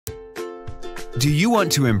Do you want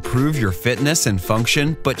to improve your fitness and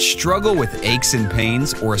function but struggle with aches and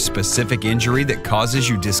pains or a specific injury that causes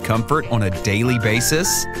you discomfort on a daily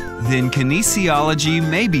basis? Then kinesiology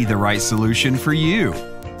may be the right solution for you.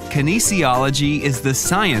 Kinesiology is the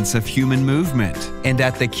science of human movement, and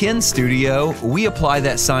at the Kin Studio, we apply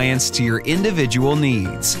that science to your individual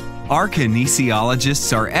needs. Our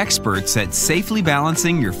kinesiologists are experts at safely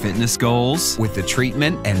balancing your fitness goals with the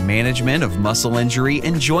treatment and management of muscle injury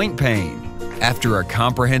and joint pain. After a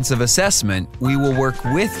comprehensive assessment, we will work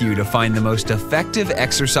with you to find the most effective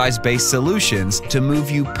exercise-based solutions to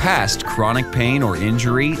move you past chronic pain or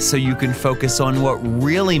injury so you can focus on what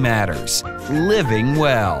really matters: living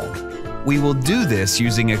well. We will do this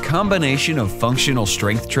using a combination of functional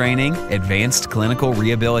strength training, advanced clinical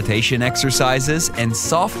rehabilitation exercises, and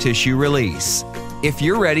soft tissue release. If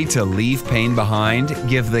you're ready to leave pain behind,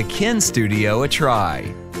 give the Kin Studio a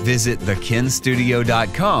try. Visit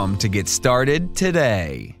thekinstudio.com to get started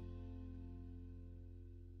today.